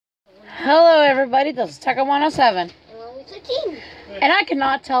Hello everybody, this is Tucker 107. Hello, it's a team. And I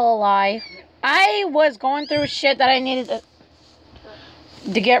cannot tell a lie. I was going through shit that I needed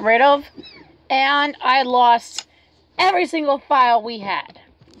to get rid of, and I lost every single file we had.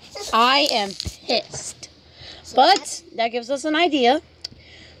 I am pissed. But that gives us an idea.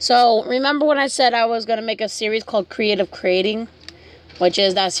 So remember when I said I was going to make a series called Creative Creating, which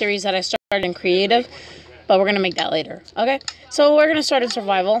is that series that I started in Creative, but we're going to make that later. Okay, so we're going to start in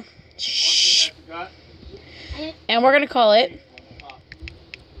Survival. Shh. And we're going to call it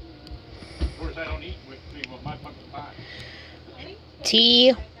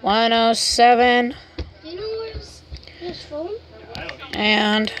T107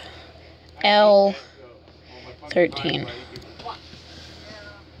 and L13.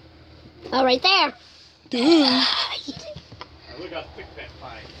 Oh, right there.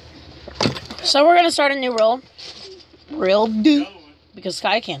 So we're going to start a new role. Because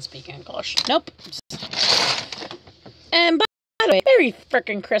Sky can't speak English. Nope. And by the way, Merry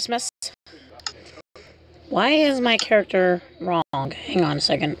frickin' Christmas. Why is my character wrong? Hang on a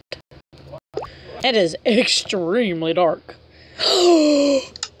second. It is extremely dark.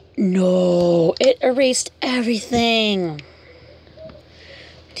 No, it erased everything.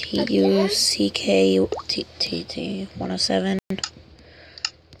 T-U-C-K-T-T 107.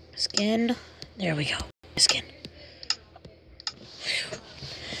 Skin. There we go. Skin.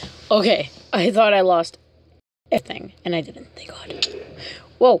 Okay, I thought I lost everything, and I didn't, thank God.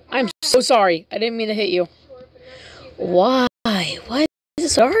 Whoa, I'm so sorry. I didn't mean to hit you. Why? Why is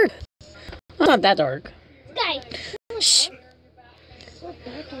it so dark? It's not that dark. Sky. Shh.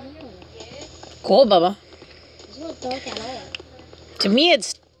 Cool, Bubba. It's not dark at all. To me,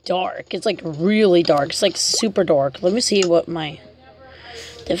 it's dark. It's like really dark. It's like super dark. Let me see what my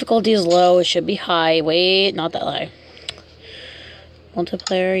difficulty is low. It should be high. Wait, not that high.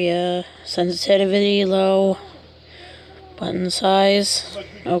 Multiplayer, yeah. Sensitivity, low. Button size,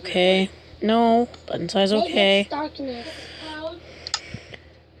 okay. No, button size, okay. Darkness.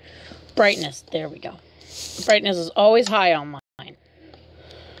 Brightness, there we go. Brightness is always high on mine.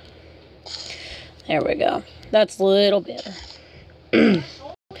 There we go. That's a little better.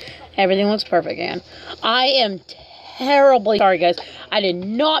 Everything looks perfect again. I am terribly sorry, guys. I did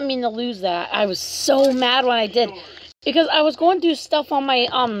not mean to lose that. I was so mad when I did. Because I was going through stuff on my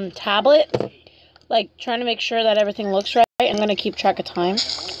tablet, like trying to make sure that everything looks right. I'm going to keep track of time.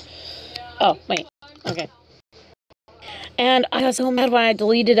 Oh, wait. Okay. And I got so mad when I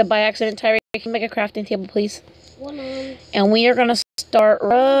deleted it by accident. Tyree, can you make a crafting table, please? And we are going to start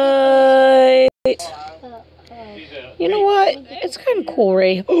right... You know what? It's kind of cool,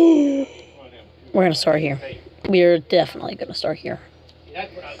 Ray. We're going to start here. We're definitely going to start here.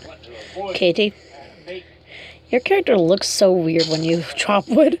 Katie? Your character looks so weird when you chop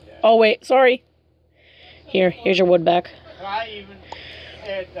wood. Oh, wait. Sorry. Here's your wood back.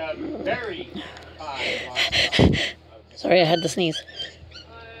 Sorry, I had to sneeze.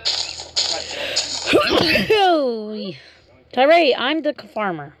 Tyree, I'm the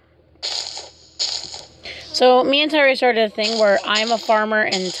farmer. So, me and Tyree started a thing where I'm a farmer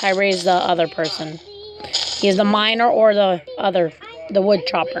and Tyree's the other person. He's the miner or the wood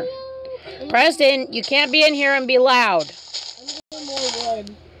chopper. Preston, you can't be in here and be loud. I'm getting more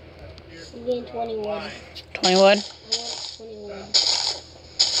wood. I'm getting 20 wood. 20 wood? I want 20 wood.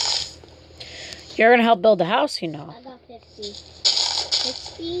 You're going to help build the house, you know. I got 50.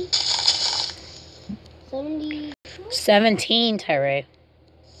 60. 70. 17, Tyree.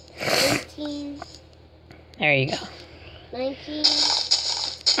 18. There you go. 19.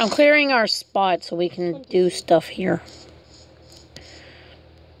 I'm clearing our spot so we can do stuff here.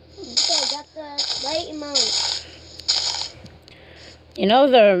 Right amount. You know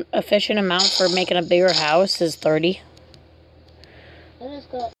the efficient amount for making a bigger house is 30? I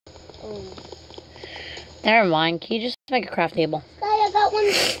just got... Never mind. Can you just make a craft table? Guy, I got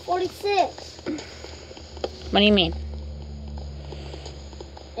 146. What do you mean?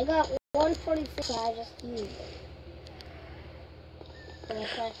 I got 146 and I just used it.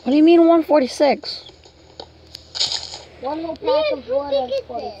 What do you mean 146? One whole pack of wood and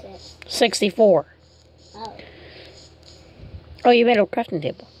 46. 64. Oh. Oh, you made a crafting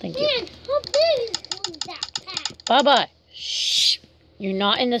table. Thank you. Man, how big is that pack? Bubba, shh. You're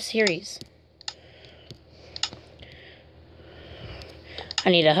not in the series. I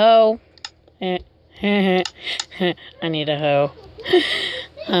need a hoe. I need a hoe.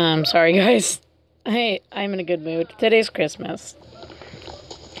 I'm sorry, guys. I'm in a good mood. Today's Christmas.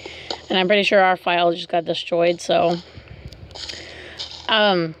 And I'm pretty sure our file just got destroyed, so...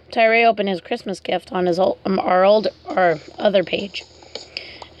 Tyree opened his Christmas gift on his our other page,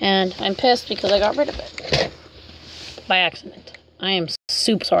 And I'm pissed because I got rid of it. By accident. I am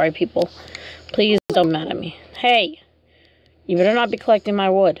super sorry, people. Please don't be mad at me. Hey! You better not be collecting my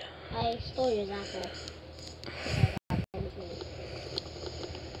wood. I stole your apple.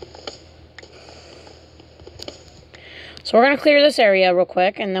 So we're going to clear this area real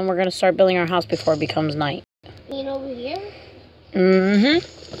quick, and then we're going to start building our house before it becomes night. You know, over here?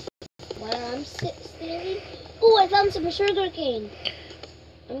 Mm-hmm. Where I'm standing? Oh, I found some sugar cane.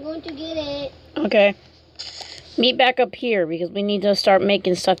 I'm going to get it. Okay. Meet back up here, because we need to start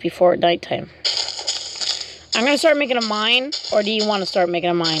making stuff before nighttime. I'm going to start making a mine, or do you want to start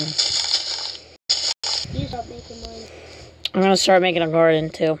making a mine? You start making mine. I'm going to start making a garden,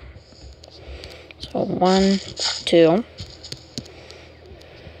 too. So, 1, 2.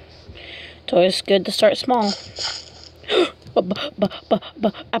 It's always good to start small. Apple, apple,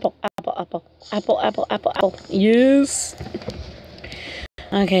 apple, apple, apple, apple, apple. Yes.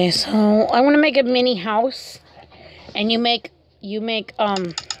 Okay, so I want to make a mini house, and you make. I'm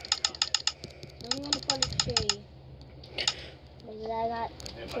gonna put a tree. Because I got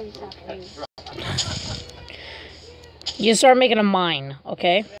trees up here. You start making a mine,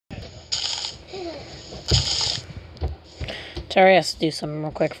 okay? Terry has to do something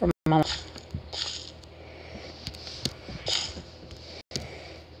real quick for Mama.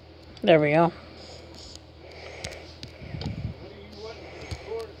 There we go.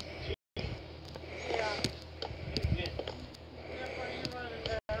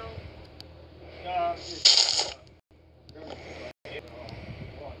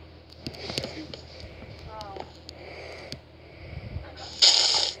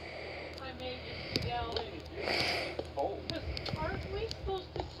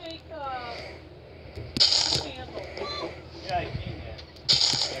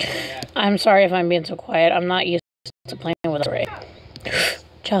 I'm sorry if I'm being so quiet. I'm not used to playing with a ray.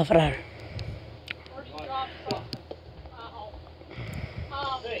 Ciao, Ferrari.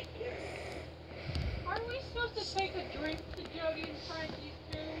 Are we supposed to take a drink to Jody and Frankie's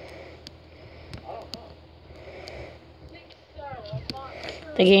too? I don't know. I think so. I'm not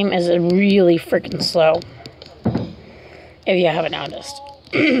sure. The game is really freaking slow. If you haven't noticed.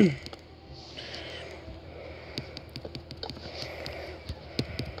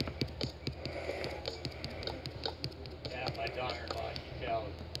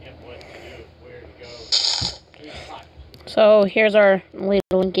 So here's our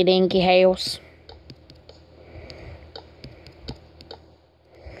little dinky dinky house.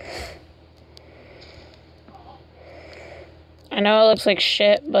 I know it looks like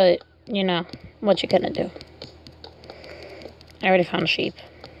shit, but you know what you gonna do. I already found a sheep.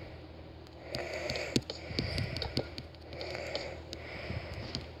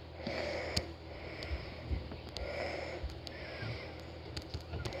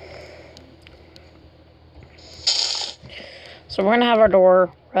 So we're gonna have our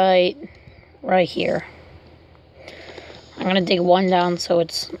door right here. I'm gonna dig one down so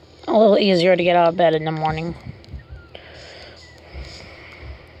it's a little easier to get out of bed in the morning.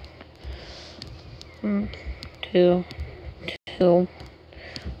 1, 2, 2.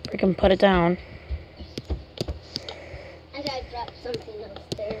 We can put it down. I gotta drop something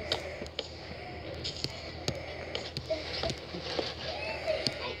upstairs.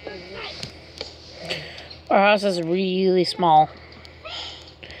 Our house is really small.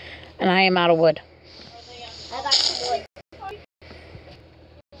 And I am out of wood. I got some wood.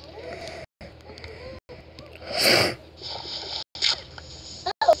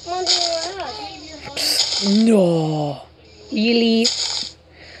 Oh, it's under your house. No. Really?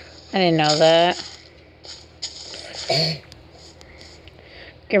 I didn't know that.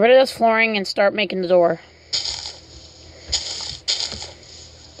 Get rid of this flooring and start making the door.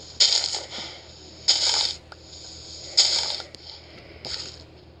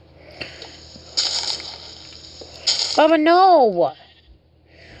 Bubba, no!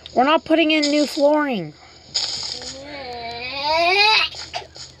 We're not putting in new flooring.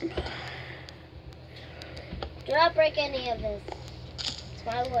 Do not break any of this. It's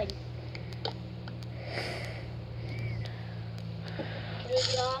my wood. Can you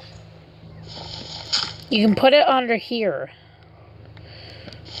get off? You can put it under here.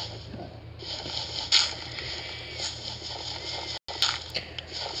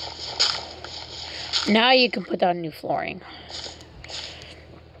 Now you can put down new flooring.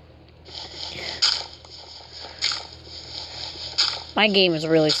 My game is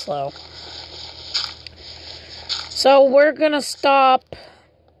really slow. So we're gonna stop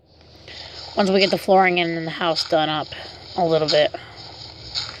once we get the flooring in and the house done up a little bit.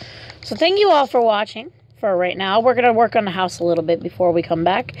 So thank you all for watching. for right now. We're going to work on the house a little bit before we come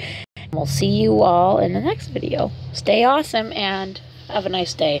back. And we'll see you all in the next video. Stay awesome and have a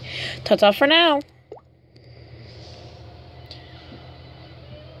nice day. Ta-ta for now.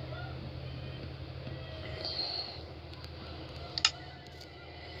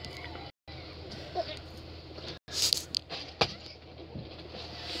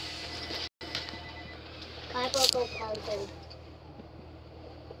 I will go count them.